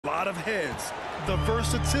lot of heads. The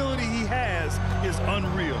versatility he has is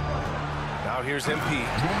unreal. Now here's MP.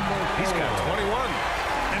 He's got 21.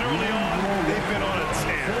 And early on, they've been on a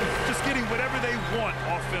tear, just getting whatever they want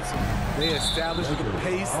offensively. They established the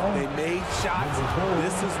pace. They made shots.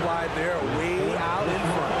 This is why they're way out in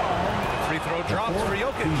front. Free throw drops for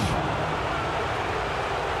Jokic.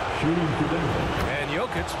 And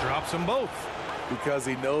Jokic drops them both. Because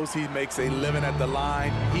he knows he makes a living at the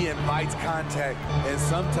line, he invites contact and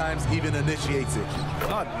sometimes even initiates it.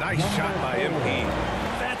 A nice shot by MP.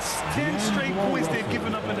 That's 10 straight points they've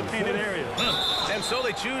given up in the painted area. And so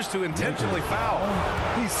they choose to intentionally foul.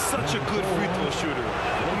 He's such a good free throw shooter.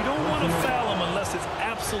 You don't want to foul him unless it's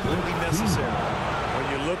absolutely necessary.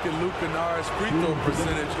 When you look at Luke Kennard's free throw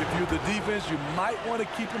percentage, if you're the defense, you might want to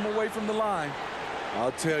keep him away from the line.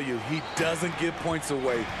 I'll tell you, he doesn't give points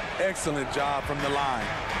away. Excellent job from the line.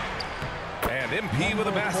 And MP with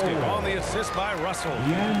a basket on the assist by Russell.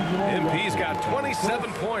 MP's got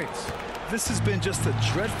 27 points. This has been just a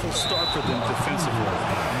dreadful start for them defensively.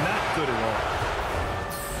 Not good at all.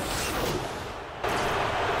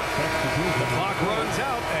 The clock runs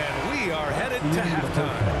out, and we are headed to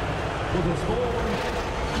halftime. With a score,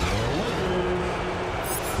 the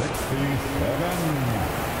Lakers 67,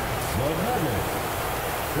 the Nuggets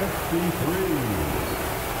 53.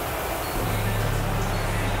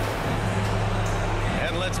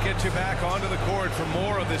 And let's get you back onto the court for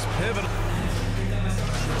more of this pivotal.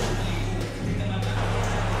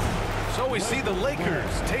 So we see the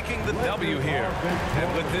Lakers taking the W here.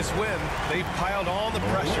 And with this win, they've piled on the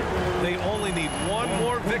pressure. They only need one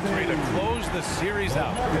more victory to close the series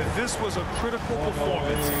out. And this was a critical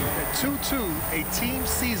performance. At 2-2, a team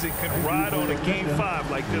season can ride on a Game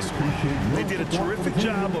 5 like this one. They did a terrific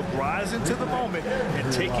job of rising to the moment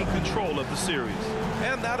and taking control of the series.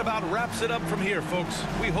 And that about wraps it up from here, folks.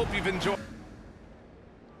 We hope you've enjoyed.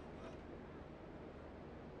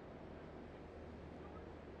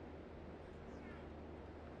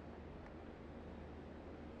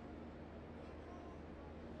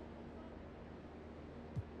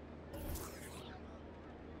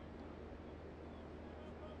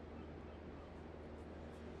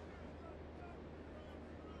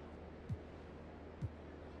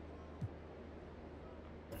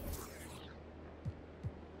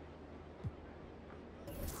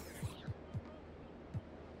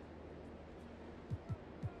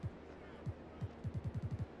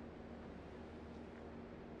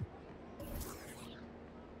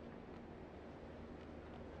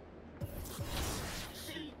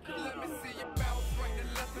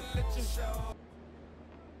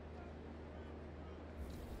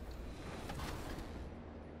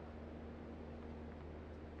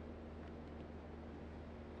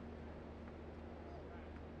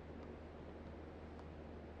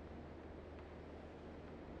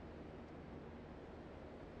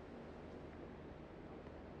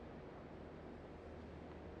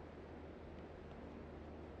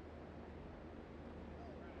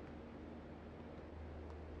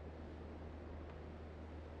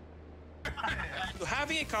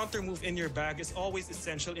 Having a counter move in your bag is always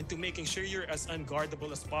essential into making sure you're as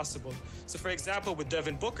unguardable as possible. So for example, with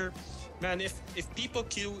Devin Booker, man, if people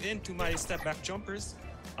cue into my step back jumpers,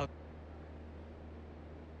 I'll...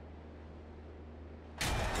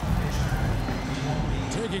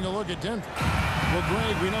 Taking a look at Denver. Well,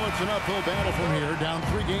 Greg, we know it's an uphill battle from here, down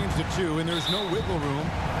 3-2, and there's no wiggle room.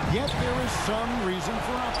 Yet there is some reason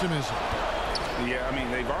for optimism. Yeah, I mean,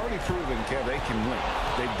 they've already proven, Kev, they can win.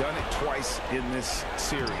 They've done it twice in this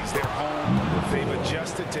series. They're home. They've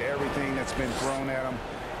adjusted to everything that's been thrown at them.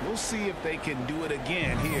 We'll see if they can do it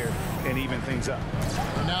again here and even things up.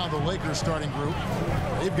 And now the Lakers starting group.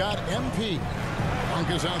 They've got MP.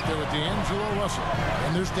 Monka's out there with D'Angelo Russell.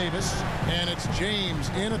 And there's Davis. And it's James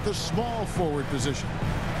in at the small forward position.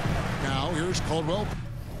 Now here's Caldwell.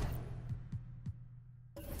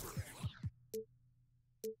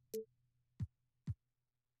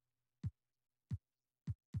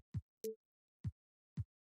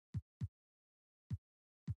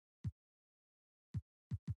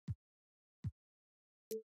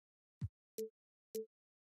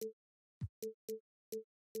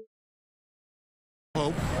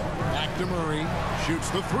 Back to Murray, shoots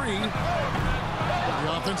the three.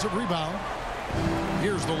 The offensive rebound.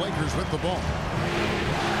 Here's the Lakers with the ball.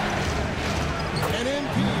 And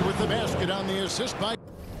MP with the basket on the assist by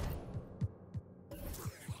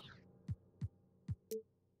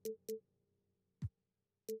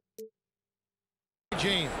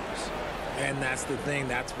James. And that's the thing.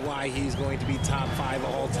 That's why he's going to be top 5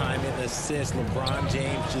 all-time in assists. LeBron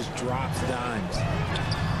James just drops dimes.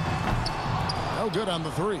 No good on the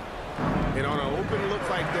three. And on an open look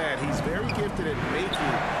like that, he's very gifted at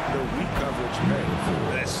making the weak coverage pay.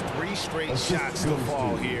 That's 3 straight shots to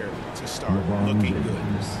fall here to start looking good.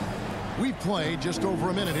 We play just over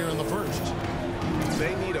a minute here in the first.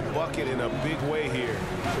 They need a bucket in a big way here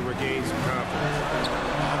to regain some confidence.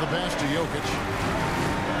 Now the pass to Jokic.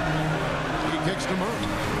 He kicks to Murray.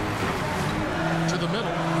 To the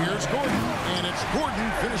middle. Here's Gordon. And it's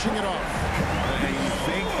Gordon finishing it off. You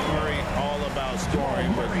think Murray all about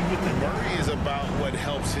scoring, but Murray is about what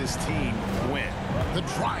helps his team win. The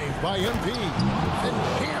drive by MP. Then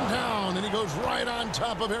jammed down, and he goes right on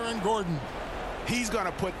top of Aaron Gordon. He's going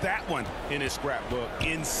to put that one in his scrapbook.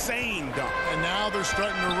 Insane dunk. And now they're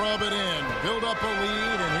starting to rub it in. Build up a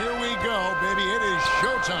lead, and here we go, baby. It is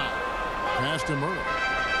showtime. Pass to Murray.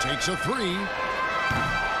 Takes a 3.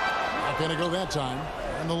 Not going to go that time.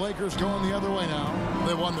 And the Lakers going the other way now.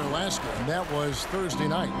 They won their last game. That was Thursday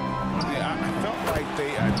night. Yeah, I felt like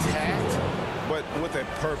they attacked, but with a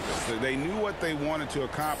purpose. They knew what they wanted to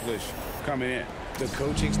accomplish coming in. The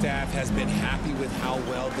coaching staff has been happy with how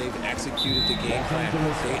well they've executed the game plan.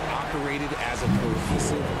 They operated as a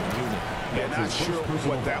cohesive unit. Yeah, not sure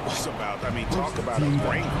what that was about. I mean, talk about a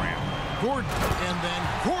brain cramp. Gordon, and then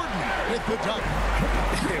Gordon with the dunk.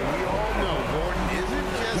 Yeah, we all know Gordon isn't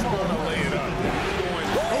just going to lay it up.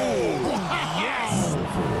 Yes!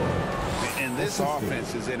 And this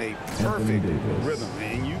offense is in a perfect rhythm,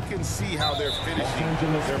 and you can see how they're finishing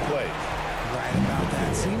their plays. Right about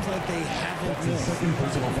that. Seems like they haven't missed. Second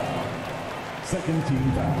personal foul. Second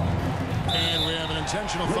team foul. And we have an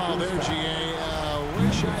intentional foul there, GA.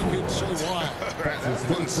 Wish I could say why.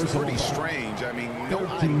 That's pretty strange. I mean, no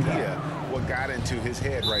idea what got into his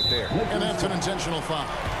head right there. And that's an intentional foul.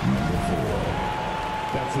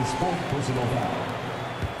 That's his 4th personal foul.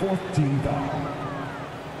 4th team foul.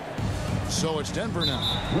 So it's Denver now,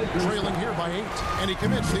 trailing here by 8, and he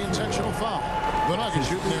commits the intentional foul. The Nuggets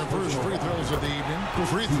shooting their first free throws of the evening.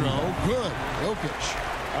 Free throw, good. Jokic.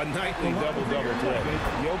 A nightly double-double threat.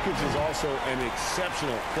 Jokic is also an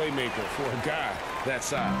exceptional playmaker for a guy that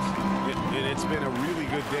size. And it's been a really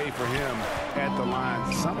good day for him at the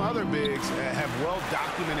line. Some other bigs have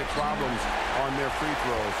well-documented problems on their free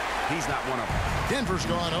throws. He's not one of them. Denver's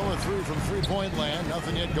gone 0-3 from three-point land.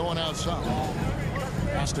 Nothing yet going outside.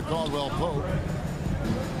 Pass to Caldwell Pope.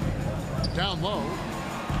 Down low.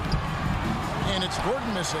 And it's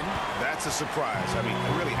Gordon missing. That's a surprise. I mean,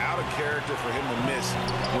 really out of character for him to miss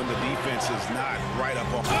when the defense is not right up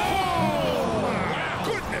on. Oh, my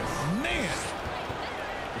goodness. Man.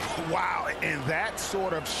 Wow. And that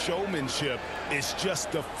sort of showmanship is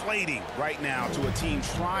just deflating right now to a team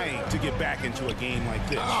trying to get back into a game like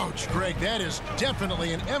this. Ouch, Greg. That is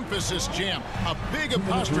definitely an emphasis jam. A big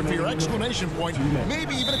apostrophe or exclamation point,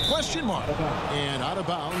 maybe even a question mark. And out of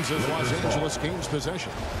bounds as Los Angeles gains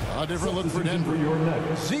possession. A different look for Denver.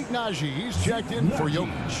 Zeke Naji, he's checked in for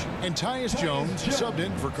Jokic. And Tyus Jones subbed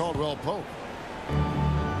in for Caldwell Pope.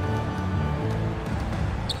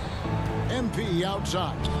 MP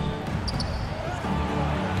outside.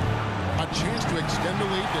 A chance to extend the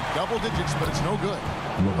lead to double digits, but it's no good.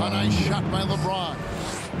 A nice shot by LeBron.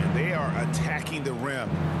 And they are attacking the rim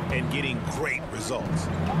and getting great results.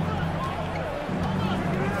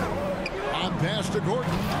 On pass to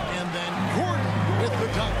Gordon, and then Gordon with the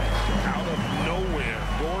dunk. Out of nowhere,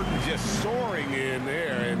 Gordon just soaring in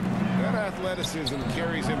there, and that athleticism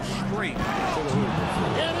carries him straight to the hoop.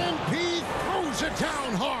 And MP throws it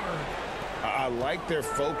down hard. I like their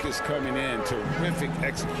focus coming in. Terrific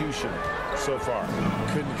execution so far.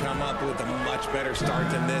 Couldn't come up with a much better start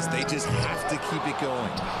than this. They just have to keep it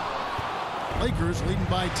going. Lakers leading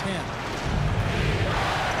by 10.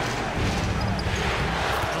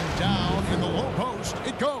 And down in the low post,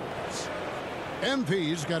 it goes.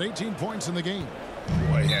 MP's got 18 points in the game.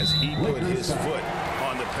 Boy, has he put his foot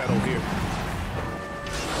on the pedal here.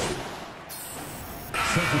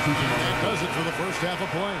 And does it for the first half of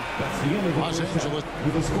play. That's the end of Los Angeles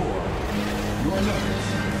with a score. Your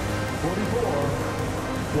Nuggets 44.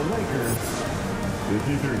 The Lakers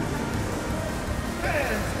 53.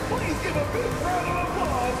 Fans, please give a big round of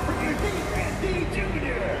applause for Andy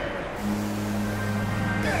Jr.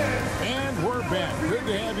 And we're back. Good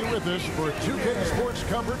to have you with us for 2K Sports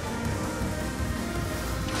coverage.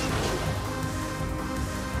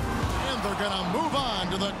 They're going to move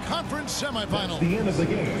on to the conference semifinals. The end of the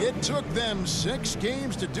game. It took them 6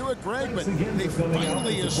 games to do it, Greg, but they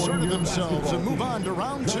finally asserted themselves and move on to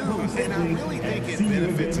round 2. And I really think it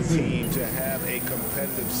benefits a team to have a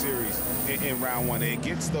competitive series in round 1. It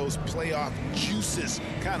gets those playoff juices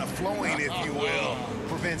kind of flowing, if you will.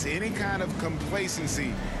 Prevents any kind of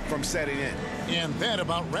complacency from setting in. And that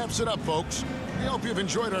about wraps it up, folks. We hope you've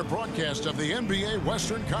enjoyed our broadcast of the NBA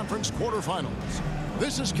Western Conference quarterfinals.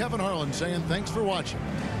 This is Kevin Harlan saying thanks for watching.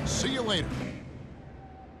 See you later.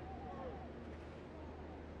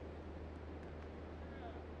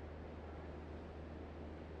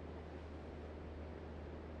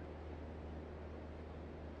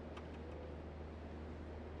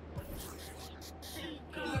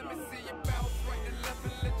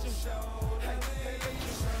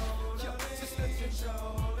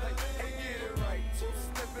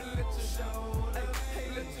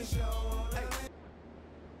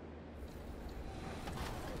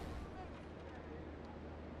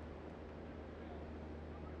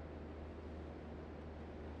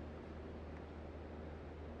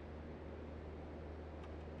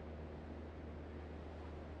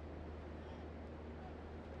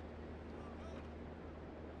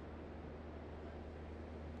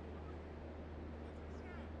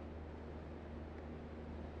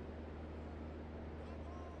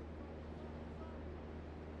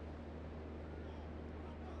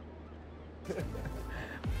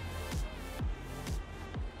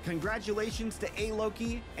 Congratulations to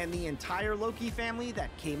A-Loki and the entire Loki family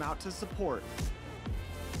that came out to support.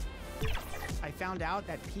 I found out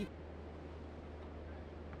that people...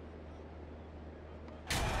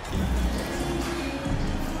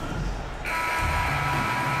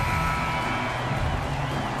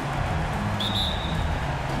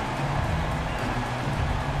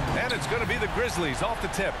 And it's going to be the Grizzlies off the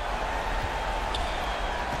tip.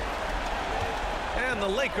 And the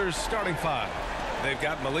Lakers starting five. They've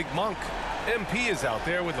got Malik Monk. MP is out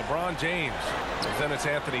there with LeBron James. Then it's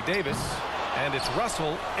Anthony Davis. And it's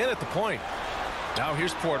Russell in at the point. Now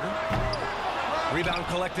here's Porter. Rebound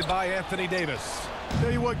collected by Anthony Davis.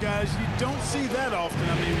 Tell you what, guys, you don't see that often.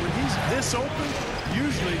 I mean, when he's this open,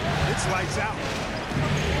 usually it's lights out.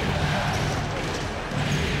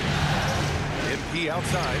 MP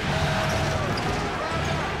outside.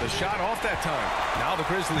 The shot off that time. Now the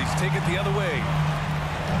Grizzlies take it the other way.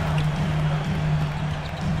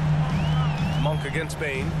 Monk against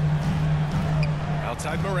Bane.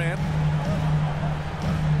 Outside Morant.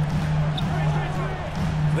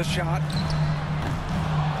 The shot.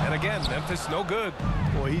 And again, Memphis no good.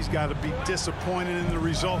 Boy, he's got to be disappointed in the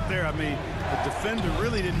result there. I mean, the defender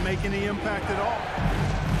really didn't make any impact at all.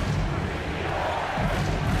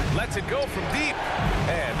 Lets it go from deep.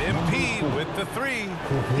 And MP with the three.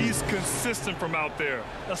 He's consistent from out there,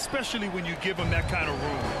 especially when you give him that kind of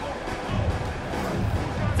room.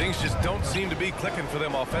 Things just don't seem to be clicking for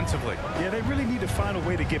them offensively. Yeah, they really need to find a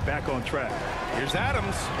way to get back on track. Here's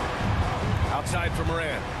Adams. Outside for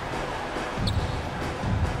Morant.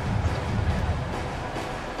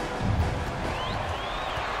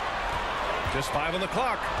 Just 5 on the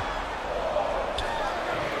clock.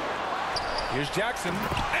 Here's Jackson.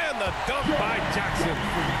 And the dunk by Jackson.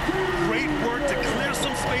 Great work to clear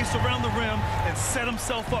some space around the rim and set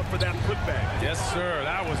himself up for that putback. Yes, sir.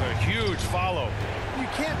 That was a huge follow. You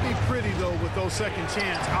can't be pretty, though, with those second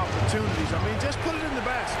chance opportunities. I mean, just put it in the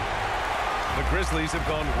basket. The Grizzlies have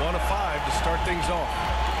gone 1 of 5 to start things off.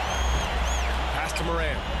 Pass to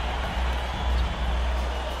Morant.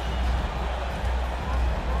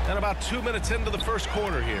 And about 2 minutes into the first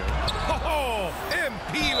quarter here. Oh,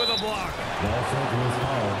 MP with a block. Los Angeles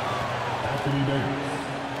foul. Anthony Davis.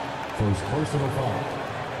 First personal foul.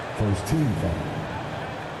 First team foul.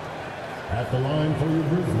 At the line for your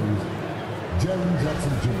Grizzlies, Jaren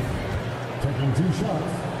Jackson Jr. taking 2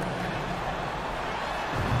 shots.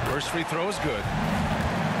 First free throw is good.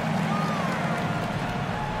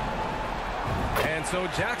 And so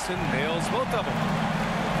Jackson nails both of them.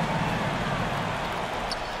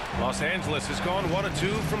 Los Angeles has gone 1 of 2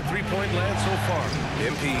 from three-point land so far.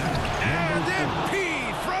 MP. And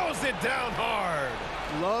MP throws it down hard.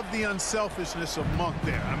 Love the unselfishness of Monk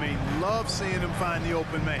there. I mean, love seeing him find the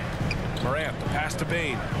open man. Morant, the pass to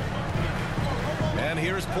Bane. And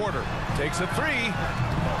here's Porter. Takes a 3.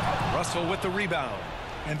 Russell with the rebound.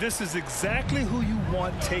 And this is exactly who you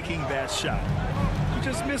want taking that shot. You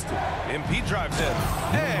just missed it. MP drives in.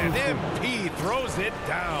 And MP throws it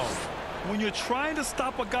down. When you're trying to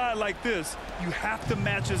stop a guy like this, you have to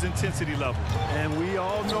match his intensity level. And we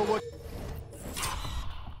all know what...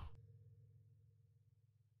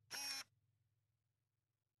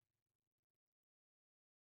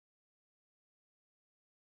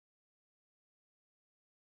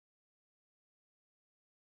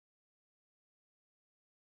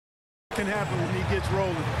 can happen when he gets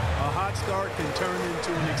rolling. A hot start can turn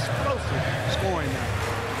into an explosive scoring night.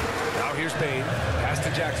 Now here's Bane. Pass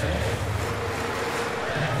to Jackson.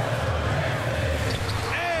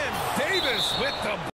 And Davis with the